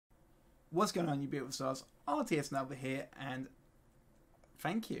What's going on, you beautiful stars? RTS Nova here, and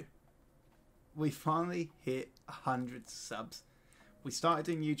thank you. We finally hit 100 subs. We started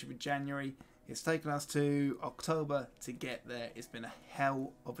doing YouTube in January. It's taken us to October to get there. It's been a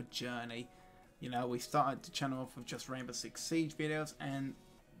hell of a journey. You know, we started the channel off with just Rainbow Six Siege videos, and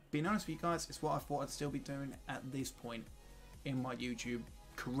being honest with you guys, it's what I thought I'd still be doing at this point in my YouTube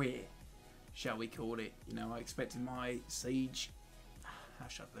career, shall we call it. You know, I expected my Siege, how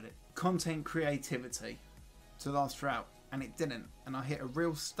should I put it, content creativity to last throughout, and it didn't. And I hit a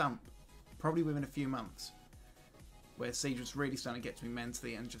real stump probably within a few months where Siege was really starting to get to me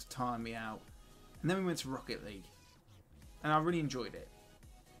mentally and just tiring me out. And then we went to Rocket League, and I really enjoyed it,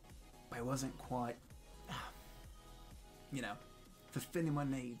 but it wasn't quite, you know, fulfilling my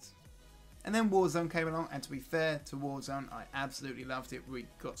needs. And then Warzone came along, and to be fair to Warzone, I absolutely loved it. We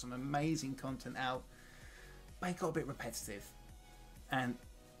got some amazing content out, but it got a bit repetitive. And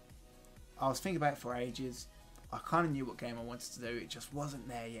I was thinking about it for ages. I kind of knew what game I wanted to do, it just wasn't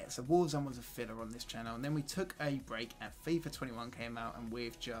there yet. So Warzone was a filler on this channel, and then we took a break and FIFA 21 came out, and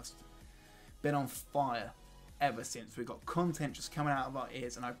we've just been on fire ever since. We've got content just coming out of our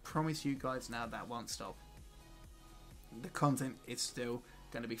ears, and I promise you guys now that won't stop. The content is still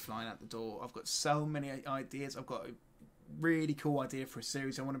going to be flying out the door. I've got so many ideas. I've got a really cool idea for a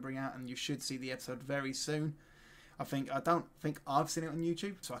series I want to bring out, and you should see the episode very soon. I don't think I've seen it on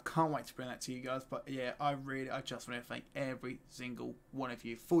YouTube, so I can't wait to bring that to you guys. But yeah, I just want to thank every single one of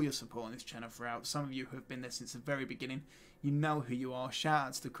you for your support on this channel throughout. Some of you who have been there since the very beginning. You know who you are. Shout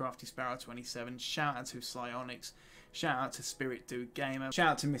out to the Crafty 27. Shout out to Slyonics. Shout out to Spirit Dude Gamer. Shout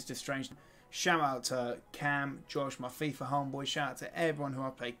out to Mr. Strange. Shout out to Cam, Josh, my FIFA homeboy. Shout out to everyone who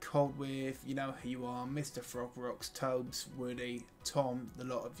I play COD with. You know who you are. Mr. Frog Rocks, Tobes, Woody, Tom, the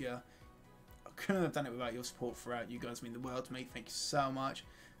lot of you. Couldn't have done it without your support throughout. You guys mean the world to me. Thank you so much.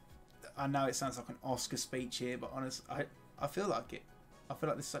 I know it sounds like an Oscar speech here, but honestly, I feel like it. I feel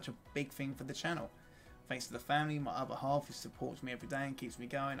like this is such a big thing for the channel. Thanks to the family, my other half, who supports me every day and keeps me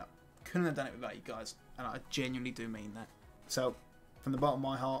going. I couldn't have done it without you guys, and I genuinely do mean that. So, from the bottom of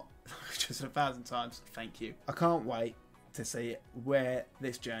my heart, just 1,000 times, thank you. I can't wait to see where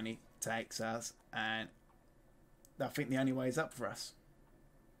this journey takes us, and I think the only way is up for us.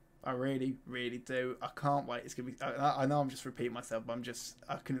 I really, really do. I can't wait. It's gonna be. I know I'm just repeating myself, but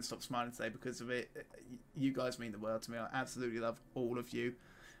I couldn't stop smiling today because of it. You guys mean the world to me. I absolutely love all of you,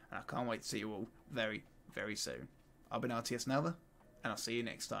 and I can't wait to see you all very, very soon. I've been RTS Nova, and I'll see you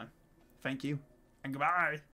next time. Thank you, and goodbye.